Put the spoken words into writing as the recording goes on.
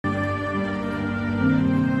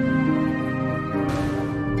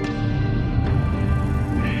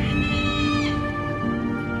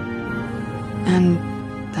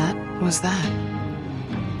was that?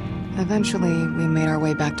 Eventually, we made our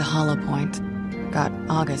way back to Hollow Point. Got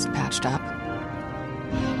August patched up.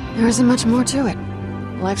 There isn't much more to it.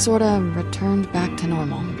 Life sorta returned back to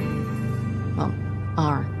normal. Well,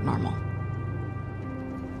 our normal.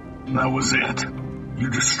 That was it. You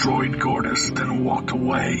destroyed Gortys, then walked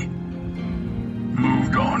away.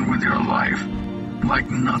 Moved on with your life,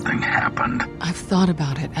 like nothing happened. I've thought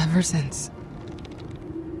about it ever since.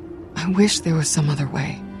 I wish there was some other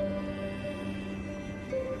way.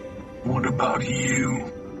 What about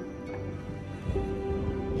you?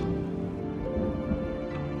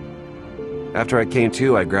 After I came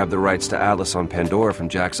to, I grabbed the rights to Atlas on Pandora from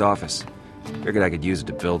Jack's office. Figured I could use it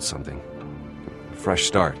to build something. A fresh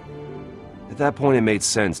start. At that point, it made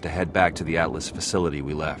sense to head back to the Atlas facility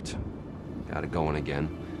we left. Got it going again.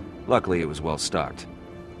 Luckily, it was well stocked.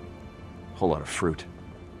 Whole lot of fruit.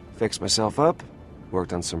 Fixed myself up,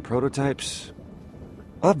 worked on some prototypes.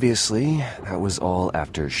 Obviously, that was all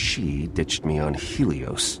after she ditched me on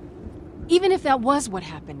Helios. Even if that was what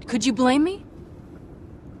happened, could you blame me?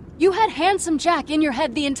 You had Handsome Jack in your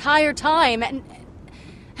head the entire time and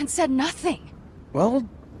said nothing. Well,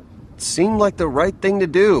 it seemed like the right thing to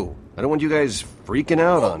do. I don't want you guys freaking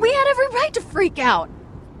out on me. We had every right to freak out.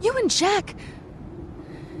 You and Jack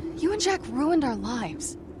ruined our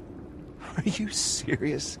lives. Are you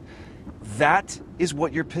serious? That is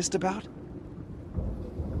what you're pissed about?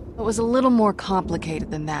 It was a little more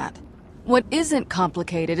complicated than that. What isn't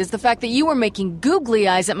complicated is the fact that you were making googly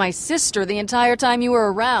eyes at my sister the entire time you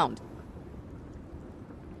were around.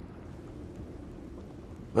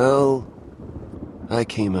 Well, I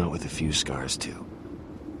came out with a few scars too.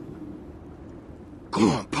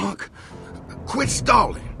 Come on, punk. Quit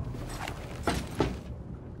stalling.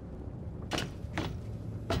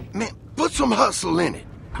 Man, put some hustle in it.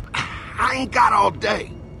 I ain't got all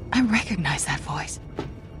day. I recognize that voice.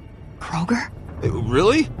 Kroger?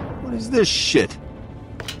 Really? What is this shit?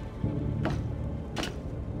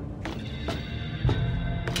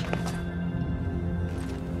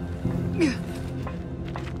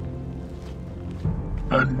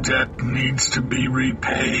 A debt needs to be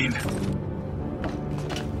repaid.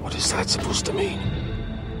 What is that supposed to mean?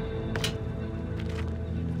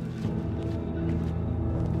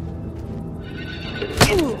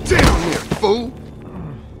 Down there, fool!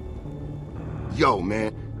 Yo,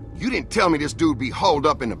 man, you didn't tell me this dude be holed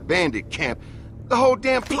up in a bandit camp. The whole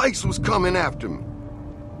damn place was coming after me.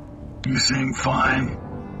 You seem fine.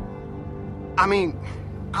 I mean,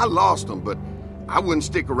 I lost them, but I wouldn't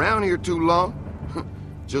stick around here too long.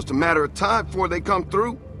 Just a matter of time before they come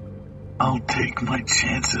through. I'll take my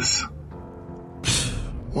chances.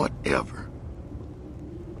 Whatever.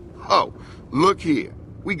 Oh, look here.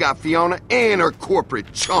 We got Fiona and her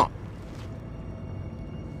corporate chump.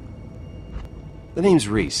 The name's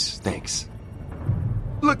Reese, thanks.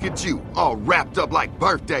 Look at you, all wrapped up like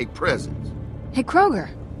birthday presents. Hey, Kroger,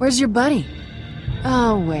 where's your buddy?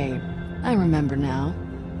 Oh, wait. I remember now.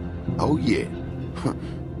 Oh, yeah.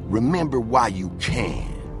 Remember why you can.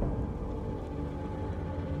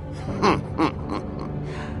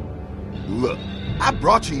 Look, I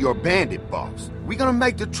brought you your bandit boss. We gonna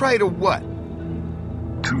make the trade or what?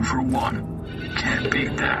 2 for 1. Can't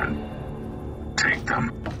beat that. Take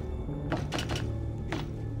them.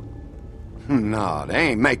 No, they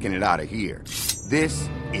ain't making it out of here. This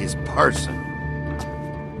is personal.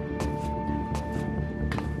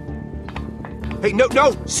 Hey, no,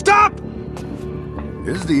 stop!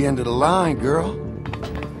 This is the end of the line, girl.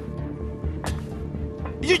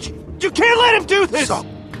 You can't let him do this! So,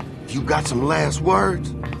 you got some last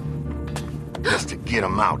words? Just to get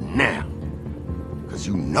them out now. Because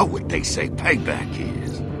you know what they say payback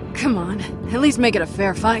is. Come on, at least make it a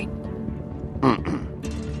fair fight.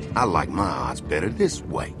 I like my odds better this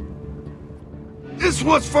way. This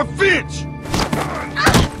one's for Finch!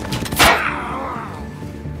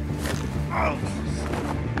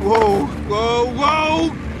 Whoa, whoa,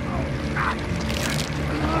 whoa!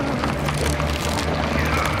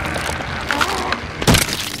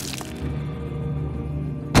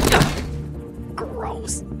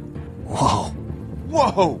 Gross. Whoa.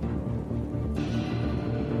 Whoa!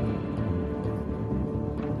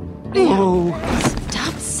 Whoa!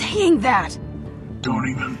 Stop saying that! Don't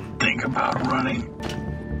even think about running.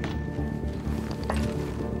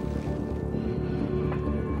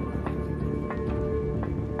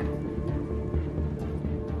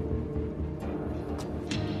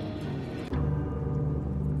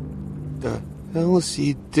 The hell is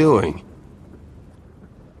he doing?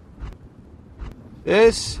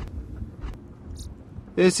 This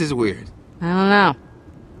is weird. I don't know.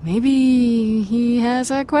 Maybe he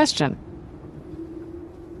has a question.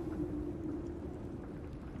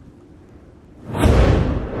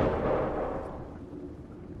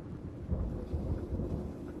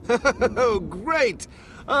 Oh, great!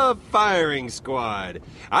 A firing squad.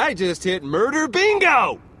 I just hit murder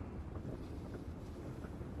bingo!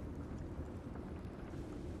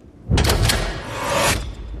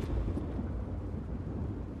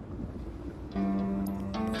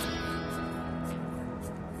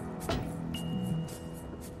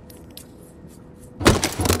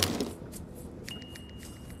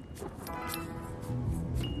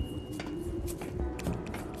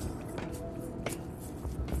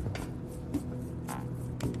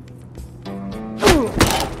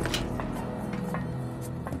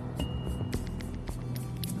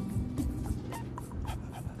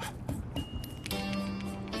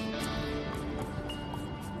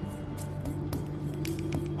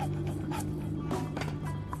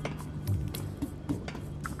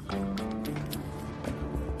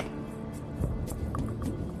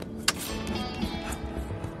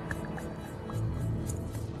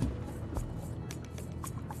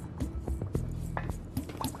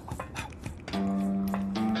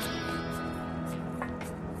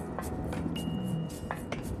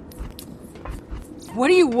 What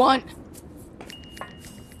do you want?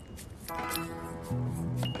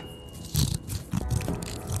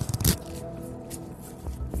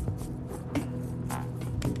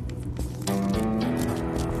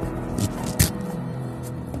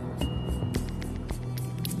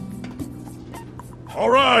 All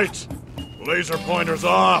right! Laser pointers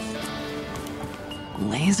off!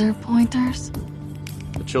 Laser pointers?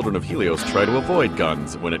 The children of Helios try to avoid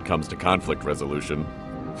guns when it comes to conflict resolution.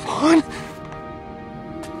 What?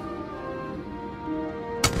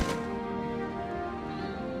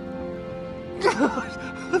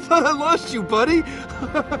 I thought I lost you, buddy.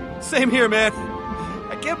 Same here, man.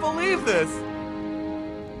 I can't believe this.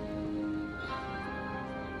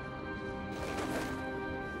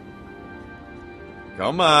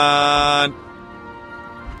 Come on!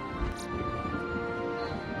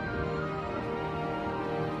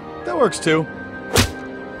 That works too.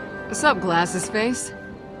 What's up, glasses face?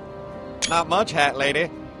 Not much, hat lady.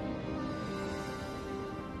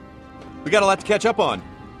 We got a lot to catch up on,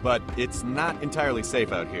 but it's not entirely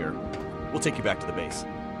safe out here. We'll take you back to the base.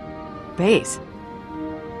 Base?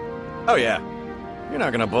 Oh, yeah. You're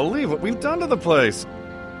not gonna believe what we've done to the place.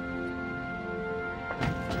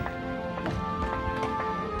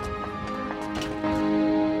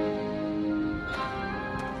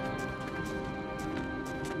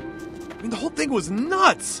 I mean, the whole thing was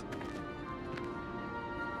nuts!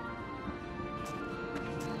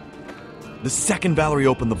 The second Valerie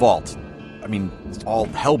opened the vault, I mean, all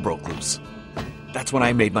hell broke loose. That's when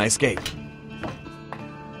I made my escape.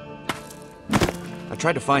 I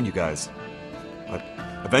tried to find you guys, but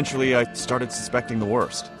eventually I started suspecting the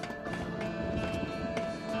worst.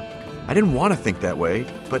 I didn't want to think that way,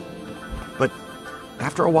 but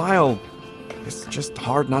after a while, it's just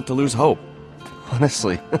hard not to lose hope.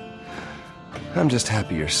 Honestly, I'm just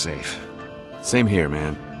happy you're safe. Same here,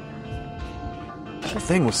 man. The whole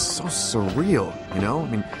thing was so surreal, you know? I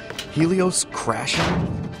mean, Helios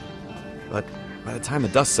crashing. But by the time the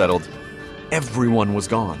dust settled, everyone was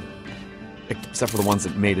gone. Except for the ones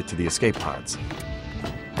that made it to the escape pods.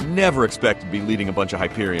 I never expected to be leading a bunch of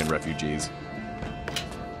Hyperion refugees.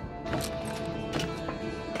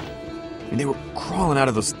 I mean, they were crawling out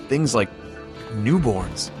of those things like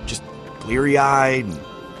newborns. Just bleary-eyed and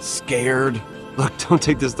scared. Look, don't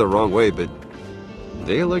take this the wrong way, but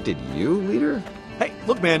they elected you leader? Hey,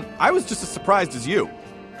 look, man, I was just as surprised as you.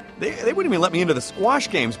 They wouldn't even let me into the squash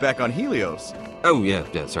games back on Helios. Oh, yeah,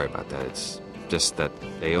 sorry about that. It's just that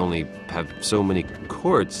they only have so many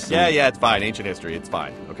courts. Yeah, it's fine. Ancient history, it's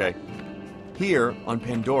fine, okay? Here, on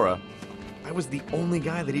Pandora, I was the only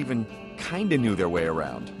guy that even kinda knew their way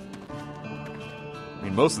around. I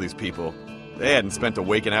mean, most of these people, they hadn't spent a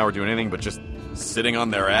waking hour doing anything but just sitting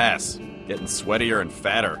on their ass, getting sweatier and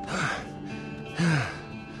fatter.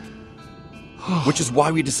 Which is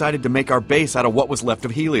why we decided to make our base out of what was left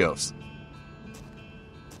of Helios.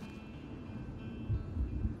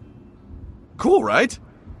 Cool, right?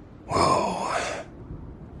 Whoa.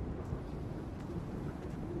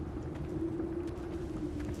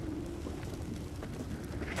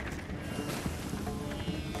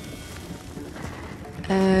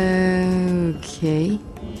 Okay.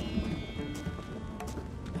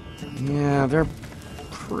 Yeah, they're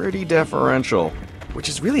pretty deferential. Which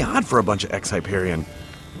is really odd for a bunch of ex-Hyperion.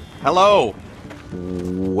 Hello!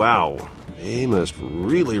 Wow. They must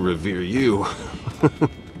really revere you.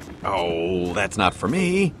 Oh, that's not for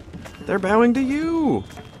me. They're bowing to you.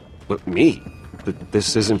 But me?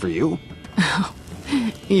 This isn't for you?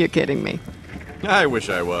 You're kidding me. I wish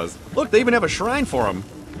I was. Look, they even have a shrine for him.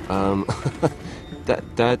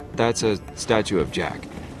 That's a statue of Jack.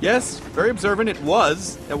 Yes, very observant it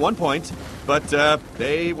was at one point, but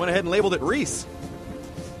they went ahead and labeled it Reese.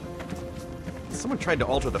 Someone tried to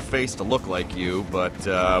alter the face to look like you, but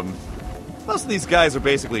most of these guys are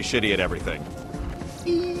basically shitty at everything.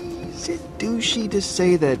 Is it douchey to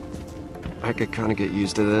say that I could kind of get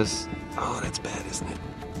used to this? Oh, that's bad, isn't it?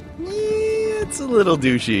 Yeah, it's a little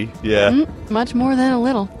douchey, yeah. Much more than a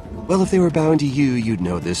little. Well, if they were bound to you, you'd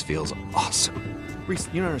know this feels awesome. Reese,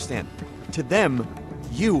 you don't understand. To them,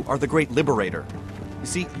 you are the great liberator. You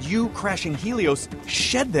see, you crashing Helios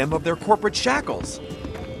shed them of their corporate shackles.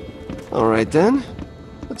 All right, then.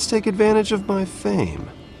 Let's take advantage of my fame.